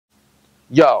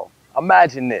Yo,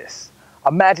 imagine this.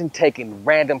 Imagine taking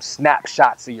random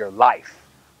snapshots of your life,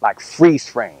 like freeze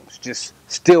frames, just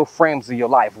still frames of your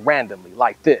life randomly,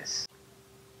 like this.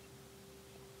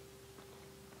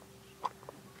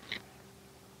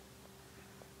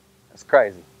 That's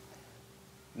crazy.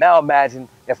 Now imagine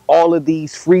if all of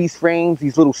these freeze frames,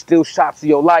 these little still shots of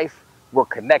your life, were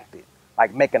connected,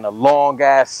 like making a long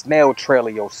ass snail trail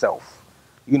of yourself,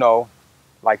 you know,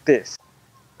 like this.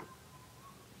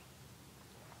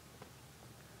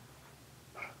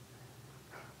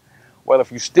 Well, if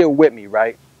you're still with me,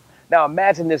 right? Now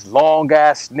imagine this long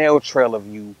ass snail trail of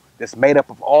you that's made up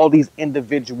of all these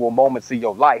individual moments of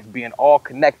your life being all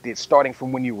connected, starting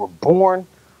from when you were born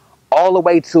all the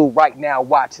way till right now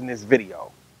watching this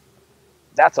video.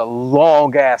 That's a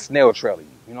long ass snail trail of you.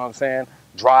 You know what I'm saying?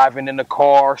 Driving in the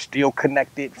car, still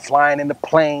connected. Flying in the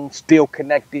plane, still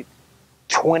connected.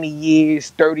 20 years,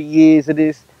 30 years of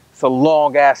this. It's a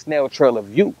long ass snail trail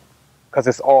of you because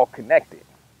it's all connected.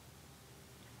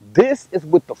 This is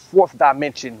what the fourth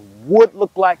dimension would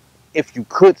look like if you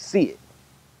could see it.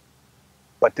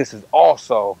 But this is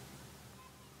also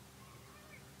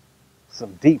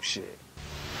some deep shit.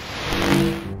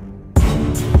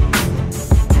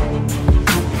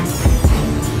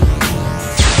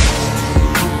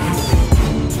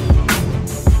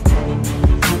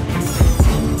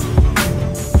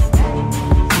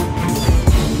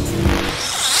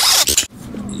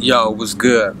 Yo, what's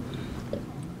good?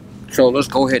 So let's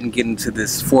go ahead and get into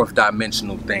this fourth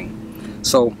dimensional thing.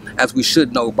 So as we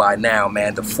should know by now,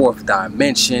 man, the fourth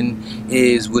dimension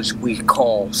is what we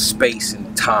call space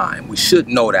and time. We should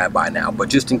know that by now, but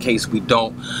just in case we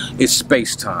don't, it's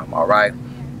space time, all right?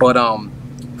 But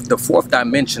the fourth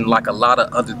dimension, like a lot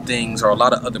of other things or a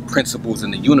lot of other principles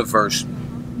in the universe,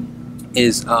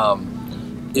 is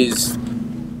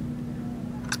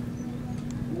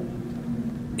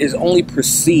only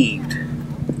perceived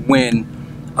when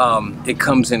it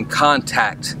comes in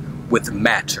contact with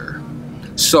matter.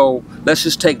 So let's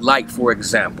just take light, for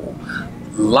example.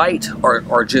 Light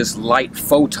are just light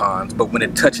photons, but when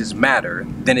it touches matter,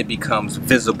 then it becomes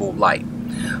visible light.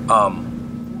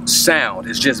 Sound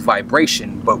is just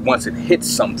vibration, but once it hits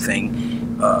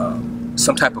something,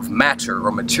 some type of matter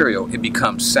or material, it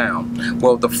becomes sound.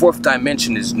 Well, the fourth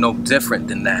dimension is no different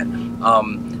than that.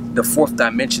 The fourth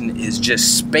dimension is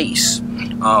just space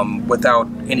without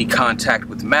any contact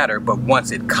with matter, but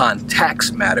once it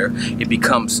contacts matter, it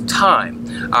becomes time,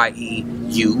 i.e.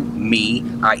 you, me,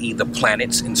 i.e. the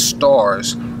planets and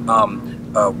stars.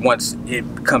 Once it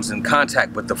comes in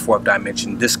contact with the fourth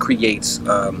dimension, this creates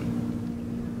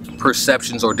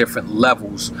perceptions or different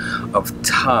levels of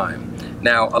time.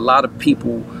 Now, a lot of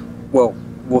people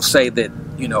will say that,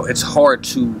 you know, it's hard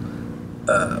to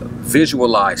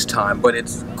visualize time, but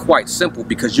it's quite simple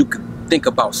because you could think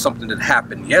about something that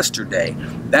happened yesterday.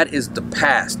 That is the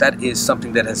past. That is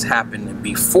something that has happened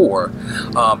before.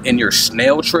 In your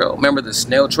snail trail, remember the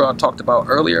snail trail I talked about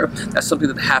earlier? That's something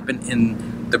that happened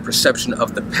in the perception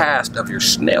of the past of your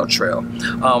snail trail.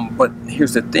 But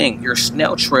here's the thing, your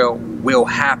snail trail will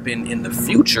happen in the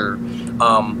future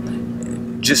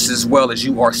just as well as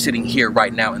you are sitting here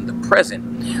right now in the present.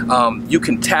 You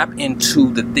can tap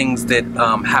into the things that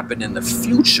happen in the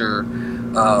future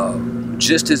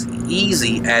just as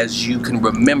easy as you can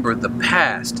remember the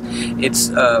past. It's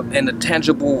and a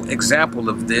tangible example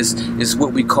of this is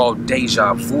what we call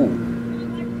deja vu.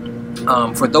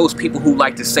 For those people who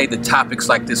like to say that topics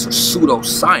like this are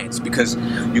pseudoscience because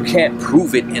you can't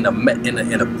prove it in a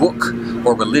book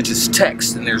or religious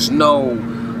text, and there's no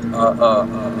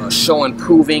show and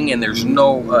proving, and there's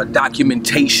no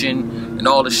documentation and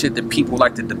all the shit that people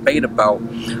like to debate about,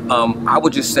 I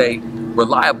would just say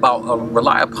rely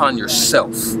upon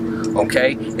yourself.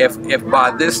 Okay, if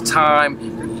by this time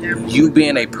you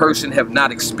being a person have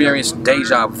not experienced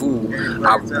deja vu,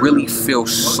 I really feel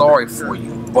sorry for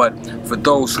you. But for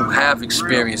those who have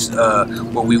experienced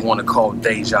what we want to call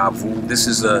deja vu, this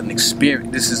is an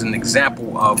experience. This is an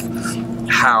example of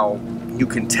how you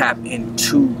can tap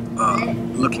into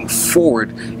looking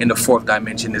forward in the fourth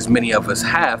dimension, as many of us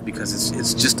have, because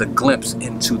it's just a glimpse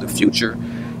into the future,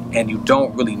 and you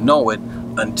don't really know it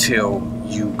until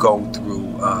you go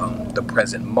through the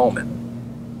present moment.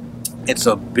 It's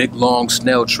a big long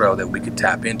snail trail that we could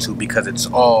tap into because it's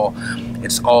all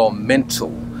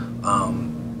mental.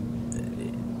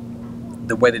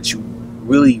 The way that you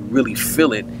really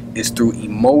feel it is through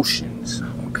emotions.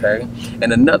 Okay,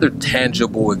 and another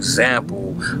tangible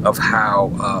example of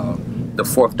how the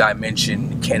fourth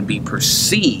dimension can be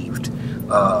perceived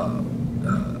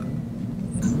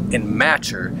in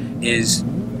matter is,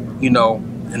 you know,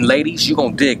 And ladies, you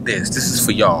gonna dig this. This is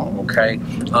for y'all, okay?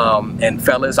 And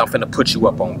fellas, I'm finna put you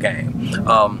up on game.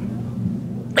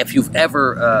 If you've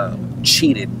ever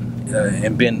cheated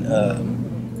and been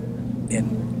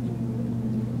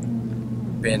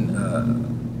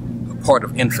a part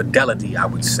of infidelity, I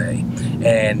would say,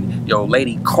 and your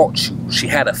lady caught you, she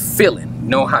had a feeling. You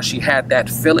know how she had that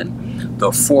feeling?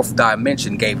 The fourth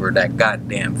dimension gave her that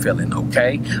goddamn feeling,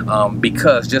 okay?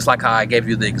 Because just like how I gave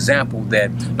you the example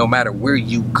that no matter where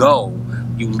you go,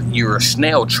 you're a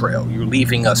snail trail. You're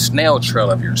leaving a snail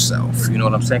trail of yourself. You know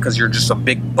what I'm saying? Because you're just a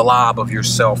big blob of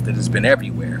yourself that has been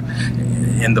everywhere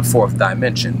in the fourth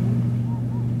dimension.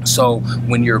 So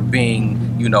when you're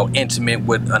being, you know, intimate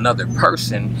with another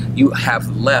person, you have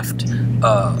left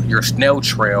your snail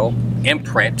trail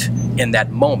imprint in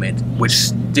that moment, which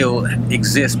still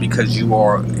exists because you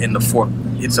are in the fourth.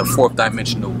 It's a fourth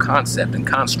dimensional concept and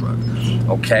construct,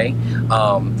 okay?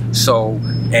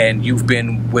 And you've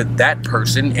been with that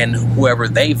person and whoever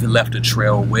they've left a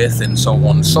trail with, and so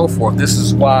on and so forth. This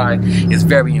is why it's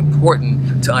very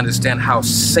important to understand how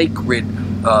sacred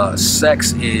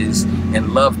sex is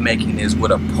and lovemaking is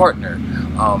with a partner,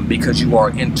 because you are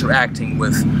interacting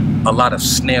with a lot of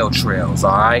snail trails,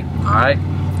 all right,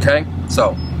 okay?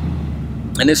 So,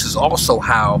 and this is also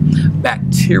how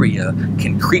bacteria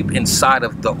can creep inside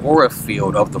of the aura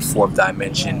field of the fourth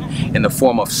dimension in the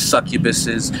form of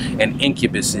succubuses and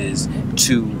incubuses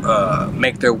to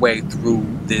make their way through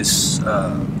this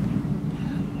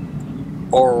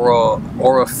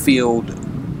aura field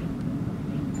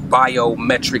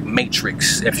biometric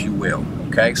matrix, if you will,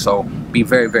 okay? So be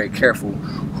very, very careful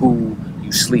who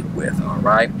you sleep with, all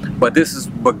right? But this is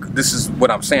what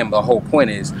I'm saying. The whole point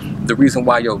is, the reason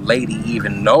why your lady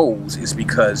even knows is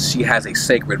because she has a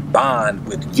sacred bond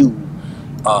with you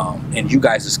and you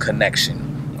guys'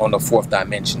 connection on the fourth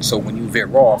dimension. So when you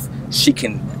veer off, she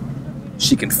can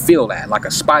feel that like a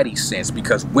spidey sense,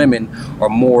 because women are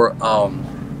more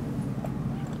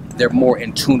they're more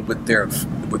in tune with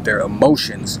their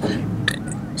emotions,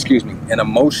 excuse me, and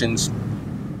emotions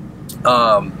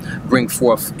bring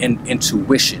forth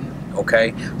intuition,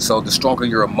 okay? So the stronger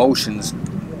your emotions,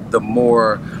 the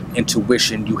more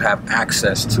intuition you have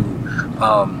access to,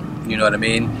 you know what I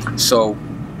mean? So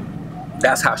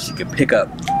that's how she could pick up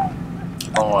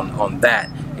on that.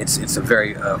 It's a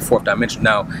very fourth dimension.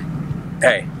 Now,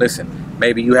 hey, listen,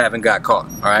 maybe you haven't got caught,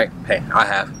 all right? Hey, I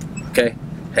have, okay?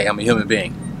 Hey, I'm a human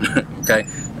being, okay?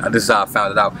 This is how I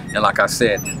found it out. And like I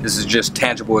said, this is just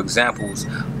tangible examples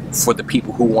for the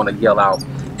people who want to yell out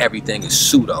everything is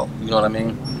pseudo, you know what I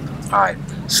mean? All right,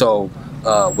 so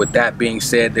with that being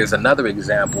said, there's another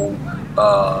example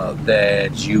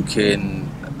that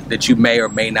you may or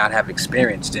may not have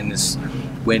experienced in this,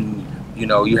 when you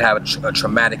know you have a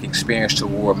traumatic experience to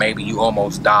where maybe you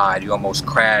almost died, you almost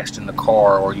crashed in the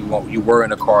car, or you were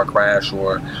in a car crash,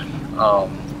 or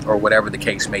whatever the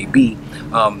case may be.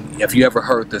 If you ever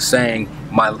heard the saying,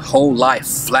 my whole life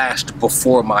flashed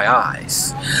before my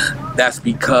eyes, that's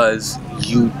because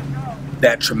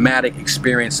that traumatic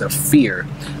experience of fear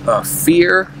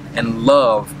and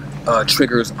love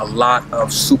triggers a lot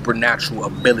of supernatural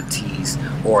abilities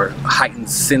or heightened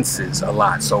senses a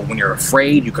lot. So when you're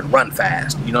afraid, you can run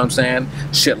fast, you know what I'm saying?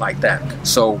 Shit like that.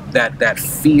 So that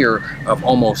fear of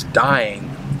almost dying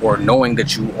or knowing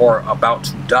that you are about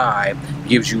to die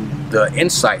gives you the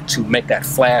insight to make that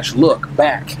flash look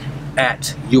back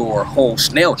at your whole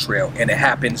snail trail, and it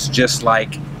happens just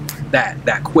like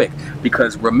that quick.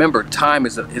 Because remember, time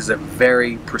is a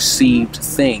very perceived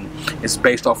thing. It's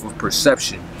based off of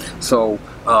perception. So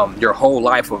your whole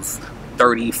life of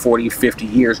 30, 40, 50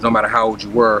 years, no matter how old you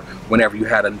were, whenever you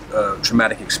had a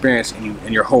traumatic experience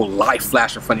and your whole life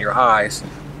flashed in front of your eyes,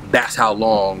 that's how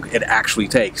long it actually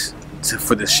takes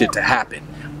for this shit to happen.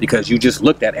 Because you just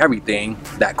looked at everything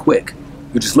that quick.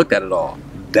 You just looked at it all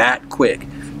that quick,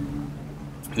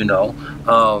 you know.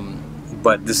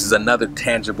 But this is another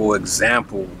tangible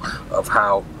example of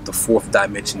how the fourth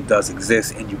dimension does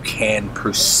exist, and you can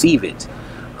perceive it.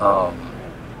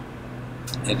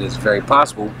 It is very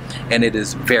possible, and it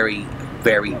is very,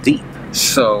 very deep.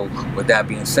 So with that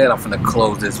being said, I'm going to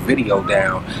close this video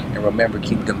down, and remember,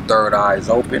 keep them third eyes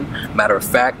open. Matter of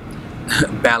fact,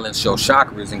 balance your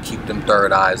chakras and keep them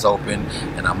third eyes open,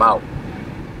 and I'm out.